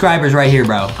 million subscribers right here,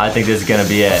 bro? I think this is gonna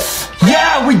be it.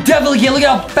 Yeah, we definitely can. Look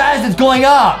at how fast it's going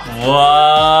up.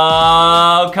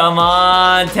 Whoa, come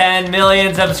on, 10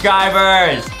 million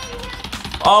subscribers.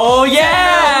 Oh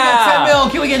yeah! 10 mil.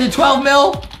 Can we get to 12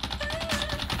 mil?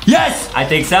 Yes! I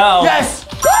think so. Yes!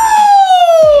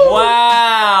 Woo!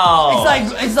 Wow!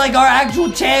 It's like our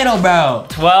actual channel, bro.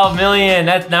 12 million.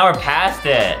 Now we're past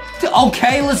it.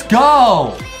 Okay, let's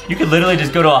go. You could literally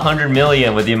just go to 100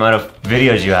 million with the amount of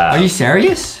videos you have. Are you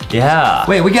serious? Yeah.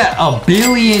 Wait, we got $1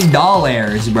 billion,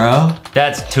 bro.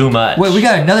 That's too much. Wait, we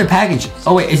got another package.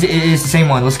 Oh wait, it's the same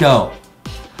one. Let's go.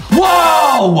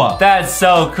 Whoa! That's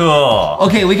so cool.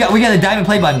 Okay, we got the diamond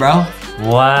play button, bro.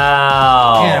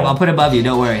 Wow. Here, I'll put it above you.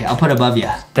 Don't worry. I'll put it above you.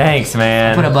 Thanks,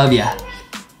 man. I'll put it above you.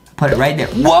 Put it right there.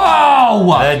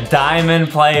 Whoa! The diamond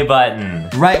play button.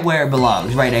 Right where it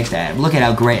belongs. Right next to Adam. Look at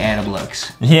how great Adam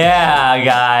looks. Yeah,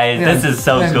 guys. This is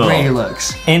so cool. Great he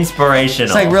looks. Inspirational.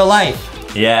 It's like real life.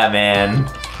 Yeah, man.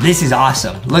 This is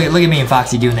awesome. Look at me and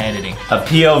Foxy doing the editing. A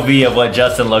POV of what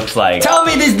Justin looks like. Tell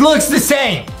me this looks the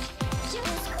same.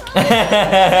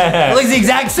 It looks the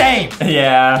exact same.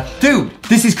 Yeah. Dude,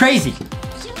 this is crazy.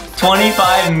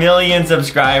 25 million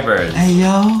subscribers. Hey,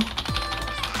 yo.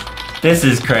 This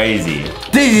is crazy.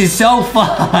 This is so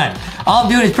fun. All I'm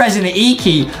doing is pressing the E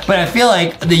key, but I feel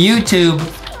like I'm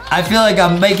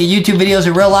making YouTube videos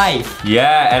in real life.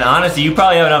 Yeah, and honestly, you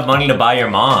probably have enough money to buy your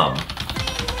mom.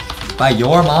 By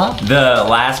your mom? The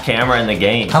last camera in the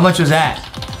game. How much was that?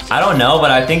 I don't know,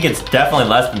 but I think it's definitely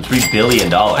less than $3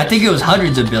 billion. I think it was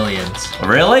hundreds of billions.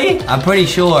 Really? I'm pretty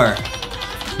sure.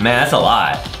 Man, that's a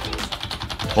lot.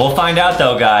 We'll find out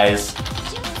though, guys.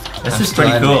 This is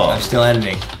pretty cool. I'm still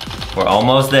editing. We're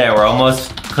almost there. We're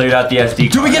almost cleared out the SD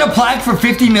card. Do we get a plaque for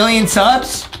 50 million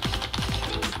subs?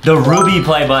 The Ruby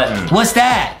play button. What's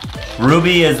that?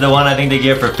 Ruby is the one I think they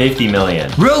give for 50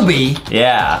 million. Ruby?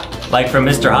 Yeah, like from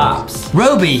Mr. Hops.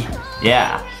 Ruby?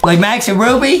 Yeah. Like Max and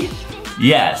Ruby?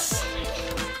 Yes.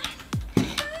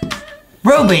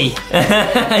 Ruby?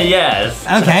 Yes.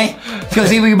 Okay. Let's go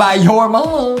see if we can buy your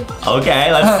mom.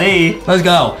 Okay, let's see. Let's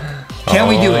go. Can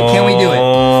we do it? Can we do it?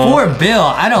 For a bill?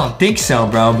 I don't think so,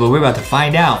 bro, but we're about to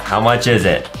find out. How much is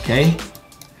it? Okay.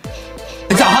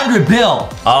 It's 100 bill.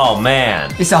 Oh,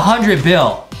 man. It's 100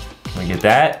 bill. Can we get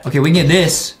that? Okay, we can get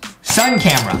this. Sun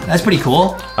camera. That's pretty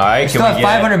cool. All right, Still have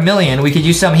 500 million. We could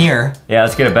use some here. Yeah,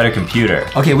 let's get a better computer.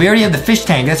 Okay, we already have the fish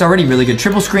tank. That's already really good.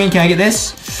 Triple screen. Can I get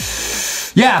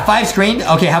this? Yeah, 5 screen.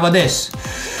 Okay, how about this?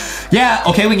 Yeah,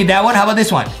 okay, we can get that one. How about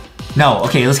this one? No,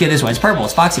 okay, let's get this one. It's purple.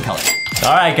 It's Foxy color.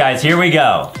 All right, guys, here we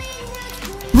go.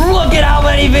 Look at how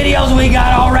many videos we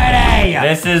got already.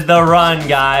 This is the run,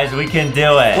 guys. We can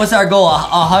do it. What's our goal?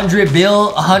 100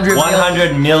 bill?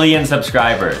 100 million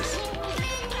subscribers.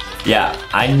 Yeah,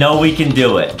 I know we can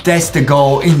do it. That's the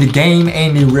goal in the game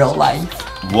and in real life.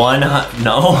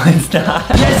 No, it's not.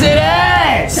 Yes, it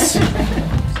is.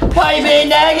 Why are you being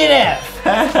negative?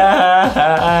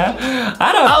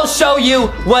 I'll show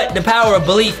you what the power of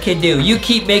belief can do. You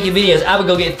keep making videos. I'm gonna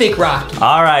go get thick Rocky.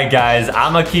 All right, guys,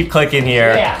 I'm gonna keep clicking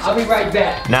here. Yeah, I'll be right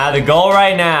back. Now, the goal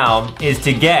right now is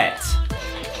to get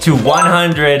to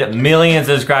 100 million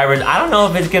subscribers. I don't know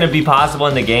if it's gonna be possible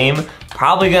in the game.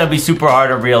 Probably gonna be super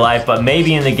hard in real life, but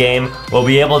maybe in the game, we'll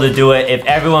be able to do it if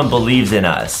everyone believes in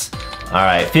us. All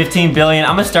right, 15 billion,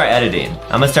 I'm gonna start editing.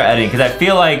 Because I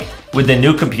feel like with the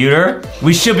new computer,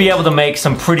 we should be able to make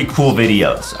some pretty cool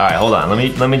videos. All right, hold on,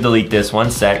 let me delete this, one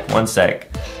sec. Gonna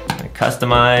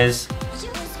customize,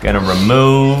 gonna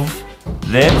remove.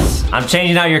 this. I'm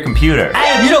changing out your computer.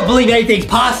 Adam, you don't believe anything's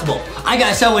possible. I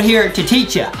got someone here to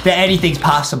teach you that anything's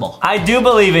possible. I do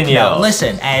believe in you. No,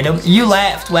 listen, Adam, you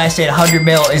laughed when I said 100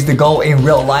 mil is the goal in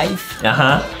real life.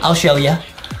 I'll show you.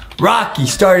 Rocky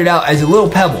started out as a little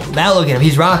pebble. Now look at him,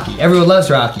 he's Rocky. Everyone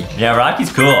loves Rocky. Yeah,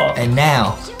 Rocky's cool. And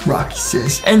now, Rocky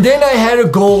says, and then I had a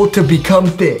goal to become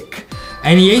thick.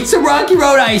 And he ate some Rocky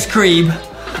Road ice cream.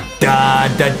 Da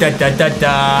da da da da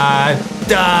da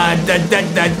da da da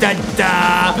da da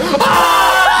da.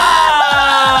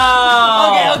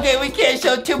 Okay, we can't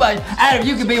show too much. Adam,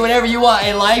 you can be whatever you want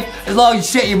in life as long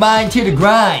as you set your mind to the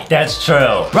grind. That's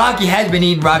true. Rocky has been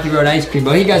eating Rocky Road ice cream,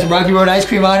 but he got some Rocky Road ice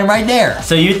cream on him right there.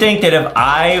 So you think that if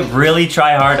I really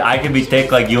try hard, I could be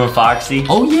thick like you and Foxy?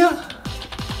 Oh yeah.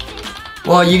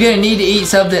 Well, you're gonna need to eat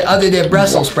something other than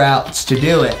Brussels sprouts to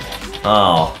do it.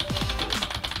 Oh.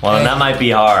 Well, then that might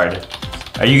be hard.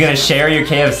 Are you gonna share your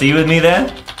KFC with me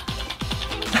then?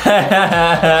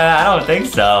 I don't think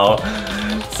so.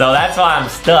 So that's why I'm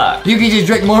stuck. You can just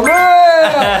drink more milk.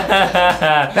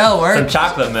 That'll work. Some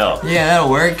chocolate milk. Yeah, that'll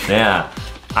work. Yeah.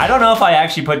 I don't know if I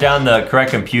actually put down the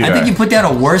correct computer. I think you put down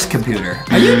a worse computer.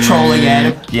 Are you trolling,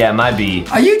 Adam? Yeah, it might be.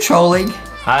 Are you trolling?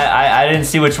 I didn't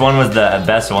see which one was the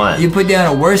best one. You put down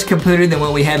a worse computer than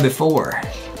what we had before.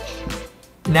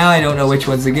 Now I don't know which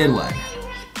one's the good one.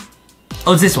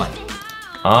 Oh, it's this one.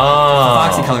 Oh. The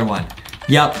Foxy colored one.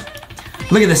 Yup.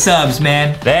 Look at the subs,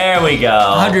 man. There we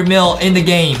go. 100 mil in the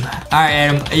game. All right,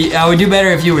 Adam. I would do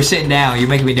better if you were sitting down. You're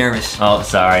making me nervous. Oh,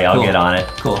 sorry. I'll get on it.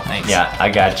 Cool, thanks. Yeah, I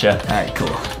gotcha. All right,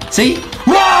 cool. See?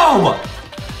 Whoa!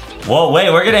 Whoa,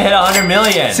 wait, we're gonna hit 100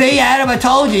 million. See, Adam, I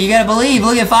told you. You gotta believe.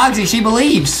 Look at Foxy. She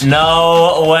believes.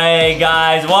 No way,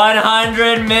 guys.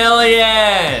 100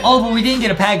 million. Oh, but we didn't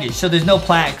get a package, so there's no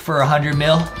plaque for 100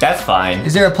 mil. That's fine.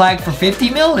 Is there a plaque for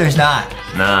 50 mil? There's not.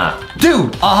 Nah.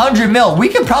 Dude, 100 mil. We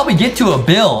could probably get to a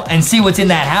bill and see what's in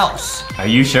that house. Are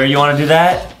you sure you want to do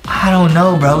that? I don't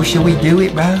know, bro. Should we do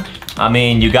it, bro? I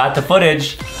mean, you got the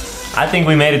footage. I think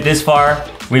we made it this far.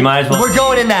 We might as well. We're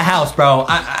going in that house, bro.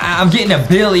 I'm getting 1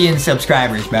 billion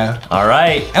subscribers, bro. All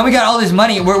right. And we got all this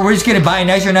money. We're just gonna buy a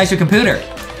nicer and nicer computer.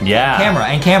 Yeah.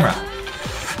 Camera.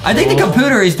 I think the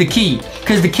computer is the key,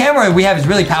 because the camera we have is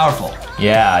really powerful.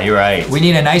 Yeah, you're right. We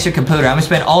need a nicer computer. I'm gonna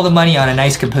spend all the money on a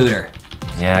nice computer.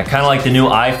 Yeah, kind of like the new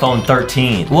iPhone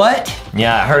 13. What?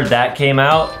 Yeah, I heard that came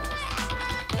out.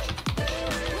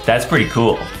 That's pretty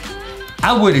cool.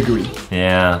 I would agree.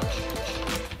 Yeah.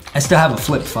 I still have a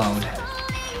flip phone.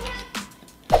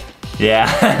 Yeah,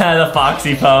 the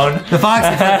Foxy phone. The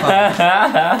Foxy flip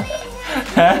phone.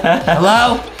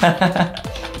 Hello?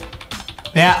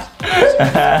 Yeah.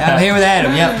 I'm here with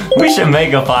Adam, yep. We should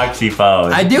make a Foxy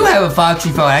phone. I do have a Foxy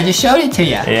phone. I just showed it to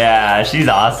you. Yeah, she's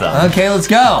awesome. Okay, let's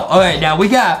go. All right, now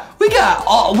we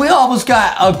almost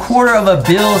got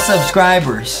 250 million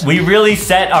subscribers. We really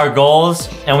set our goals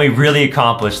and we really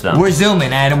accomplished them. We're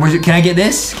zooming, Adam. Can I get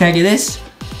this? Can I get this?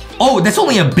 Oh, that's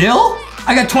only a bill?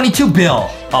 I got 22 bill.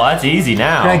 Oh, that's easy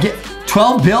now. Can I get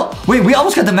 12 bill? Wait, we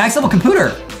almost got the max level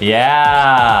computer.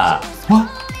 Yeah. What?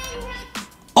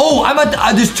 Oh,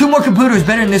 there's 2 more computers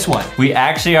better than this one. We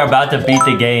actually are about to beat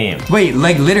the game. Wait,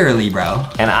 like literally, bro.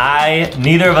 And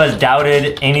neither of us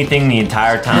doubted anything the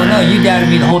entire time. No, you doubted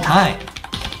me the whole time.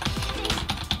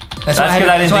 That's why I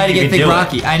had to get Thick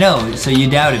Rocky. I know, so you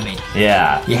doubted me.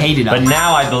 Yeah. You hated on me. But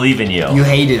now I believe in you. You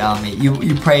hated on me.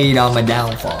 You preyed on my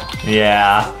downfall.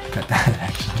 Yeah. Cut that,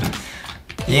 actually.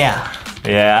 Yeah.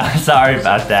 Yeah, sorry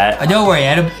about that. Don't worry,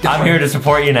 Adam. I'm here to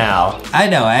support you now. I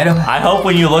know, Adam. I hope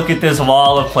when you look at this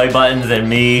wall of play buttons and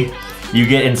me, you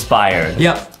get inspired.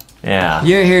 Yep. Yeah.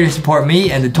 You're here to support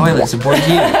me, and the toilet supports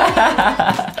you.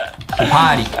 The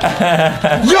potty.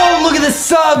 Yo, look at the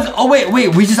subs! Oh, wait,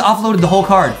 we just offloaded the whole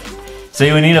card. So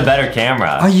you would need a better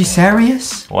camera. Are you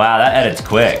serious? Wow, that edits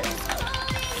quick.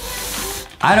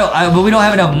 But we don't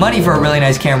have enough money for a really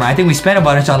nice camera. I think we spent a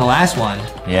bunch on the last one.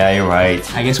 Yeah, you're right.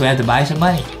 I guess we have to buy some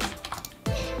money.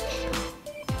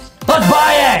 Let's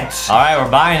buy it! All right,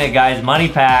 we're buying it, guys. Money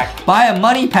pack. Buy a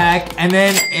money pack, and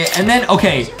then,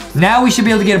 okay, now we should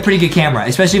be able to get a pretty good camera,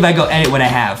 especially if I go edit what I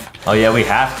have. Oh yeah, we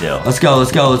have to. Let's go.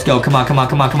 Come on.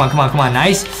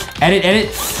 Nice.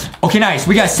 Edit. Okay, nice.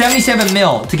 We got 77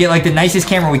 mil to get like the nicest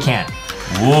camera we can.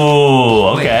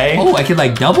 Whoa, okay. Wait, oh, I could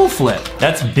like double flip.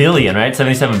 That's billion, right?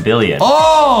 77 billion.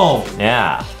 Oh!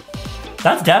 Yeah.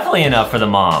 That's definitely enough for the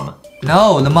mom.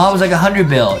 No, the mom was like 100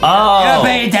 bill. Oh. You're not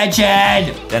paying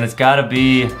attention. Then it's gotta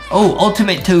be... Oh,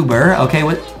 ultimate tuber. Okay,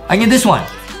 what? I get this one.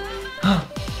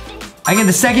 I get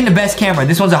the second to best camera.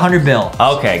 This one's 100 bill.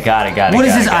 Okay, got it. What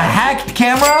is this, a hacked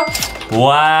camera?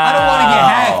 Wow. I don't want to get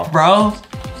hacked, bro.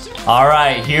 All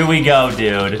right, here we go,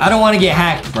 dude. I don't want to get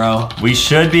hacked, bro. We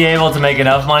should be able to make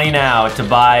enough money now to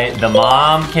buy the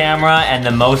mom camera and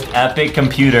the most epic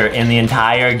computer in the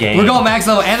entire game. We're going max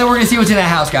level, and then we're gonna see what's in that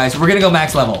house, guys. We're gonna go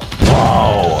max level.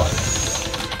 Whoa.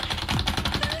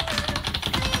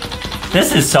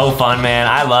 This is so fun, man.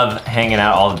 I love hanging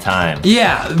out all the time.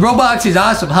 Yeah, Roblox is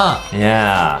awesome, huh?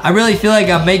 Yeah. I really feel like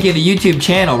I'm making a YouTube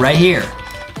channel right here.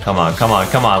 Come on, come on,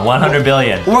 come on. 100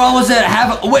 billion. We're almost at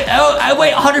half. Wait,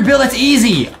 100 billion. That's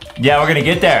easy. Yeah, we're gonna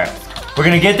get there. We're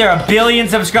gonna get there. 1 billion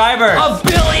subscribers. 1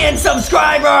 billion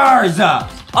subscribers. A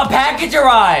package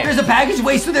arrived. There's a package.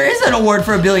 Wait, so there is an award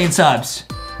for 1 billion subs.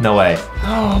 No way.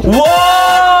 Whoa!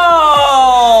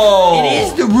 It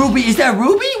is the Ruby. Is that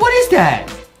Ruby? What is that?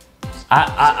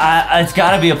 It's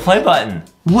gotta be a play button.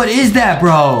 What is that,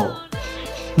 bro?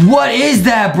 What is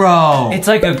that, bro? It's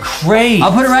like a crate.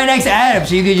 I'll put it right next to Adam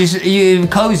so you can just,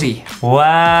 cozy.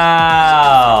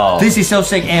 Wow. This is so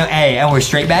sick. And we're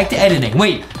straight back to editing.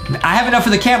 Wait, I have enough for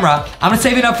the camera. I'm gonna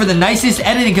save it up for the nicest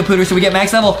editing computer so we get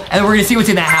max level, and then we're gonna see what's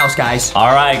in that house, guys.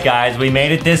 All right, guys, we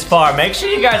made it this far. Make sure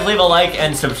you guys leave a like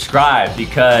and subscribe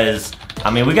because,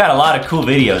 I mean, we got a lot of cool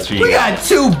videos for you guys.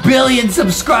 We got 2 billion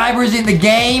subscribers in the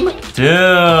game.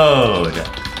 Dude.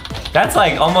 That's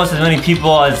like almost as many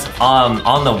people as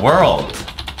on the world.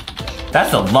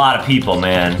 That's a lot of people,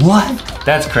 man. What?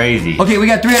 That's crazy. Okay, we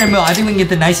got 300 mil. I think we can get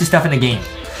the nicest stuff in the game.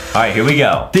 All right, here we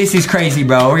go. This is crazy,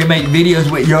 bro. We're gonna make videos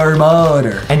with your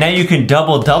motor. And now you can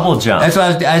double jump. That's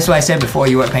what I said before.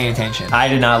 You weren't paying attention. I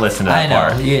did not listen to that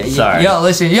part. Sorry. You don't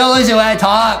listen when I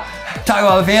talk. Talk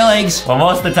about my feelings. Well,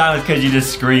 most of the time it's because you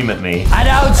just scream at me. I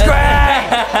don't scream.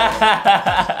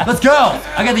 Let's go.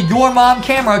 I got the Your Mom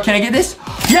camera. Can I get this?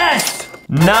 Yes.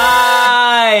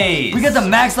 Nice. We got the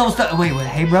max level stuff. Wait,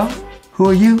 hey, bro. Who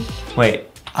are you? Wait.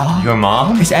 Your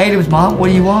mom? It's Adam's mom. What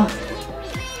do you want?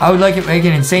 I would like to make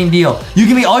an insane deal. You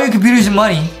give me all your computers and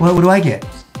money. What do I get?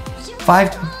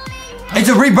 5. It's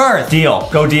a rebirth. Deal.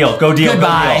 Go deal. Go deal.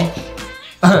 Goodbye. Go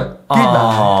deal.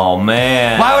 Oh,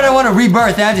 man. Why would I want to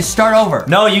rebirth and I just start over?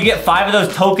 No, you get 5 of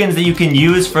those tokens that you can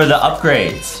use for the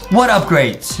upgrades. What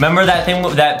upgrades? Remember that thing,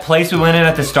 that place we went in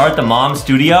at the start, the mom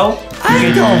studio?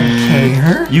 I don't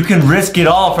care. You can risk it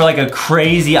all for like a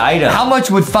crazy item. How much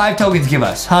would 5 tokens give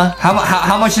us, huh?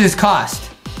 How much does this cost?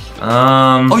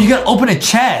 Oh, you gotta open a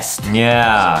chest.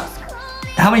 Yeah.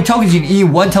 How many tokens you need?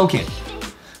 1 token.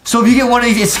 So if you get one of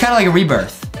these, it's kind of like a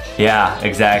rebirth. Yeah,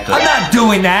 exactly. I'm not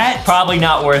doing that. Probably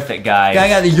not worth it, guys. I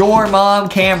got the Your Mom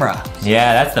camera.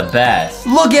 Yeah, that's the best.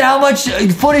 Look at how much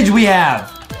footage we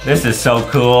have. This is so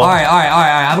cool. All right.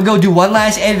 I'm gonna go do one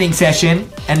last editing session,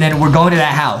 and then we're going to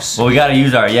that house. Well, we gotta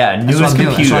use our, newest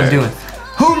computer. That's what I'm doing.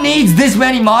 Who needs this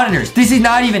many monitors? This is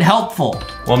not even helpful.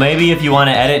 Well, maybe if you want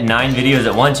to edit 9 videos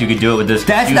at once, you could do it with this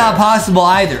That's computer. not possible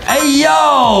either. Hey,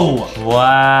 yo!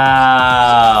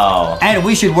 Wow. And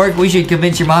we should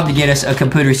convince your mom to get us a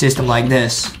computer system like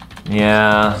this.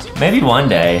 Yeah, maybe one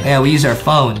day. Yeah, we use our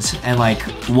phones and like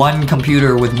 1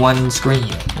 computer with 1 screen.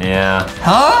 Yeah.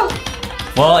 Huh?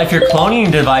 Well, if your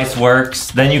cloning device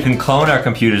works, then you can clone our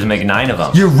computers and make 9 of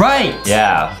them. You're right.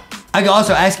 Yeah. I can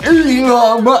also ask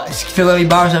Elon Musk to let me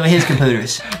borrow some of his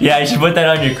computers. Yeah, you should put that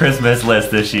on your Christmas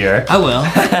list this year. I will.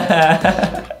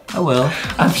 I will.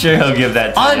 I'm sure he'll give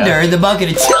that to you. Under the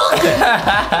bucket of children.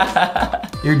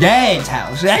 Your dad's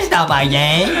house. That's not my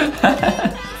game.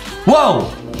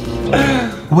 Whoa.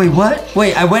 Wait, what?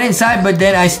 Wait, I went inside, but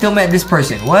then I still met this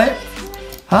person. What?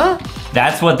 Huh?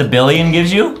 That's what the billion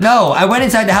gives you? No, I went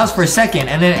inside the house for a second,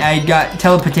 and then I got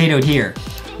teleportated here.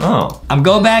 Oh. I'm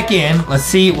going back in. Let's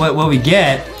see what we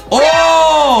get.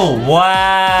 Oh!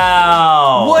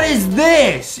 Wow! What is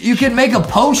this? You can make a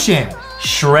potion.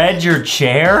 Shred your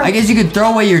chair? I guess you could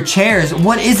throw away your chairs.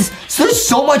 What is this? So there's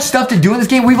so much stuff to do in this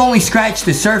game. We've only scratched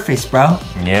the surface, bro.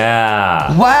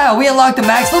 Yeah. Wow, we unlocked the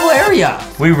max level area.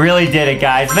 We really did it,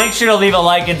 guys. Make sure to leave a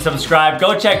like and subscribe.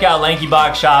 Go check out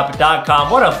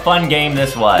LankyBoxShop.com. What a fun game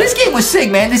this was. This game was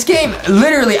sick, man. This game,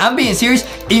 literally, I'm being serious,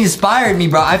 inspired me,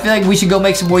 bro. I feel like we should go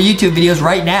make some more YouTube videos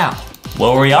right now.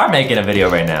 Well, we are making a video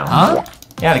right now. Huh?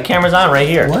 Yeah, the camera's on right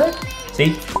here. What?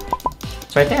 See?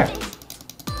 It's right there.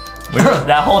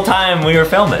 That whole time we were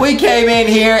filming. We came in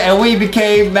here and we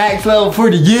became max level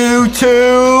for the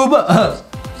YouTube.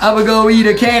 I'm gonna go eat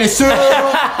a can of soup.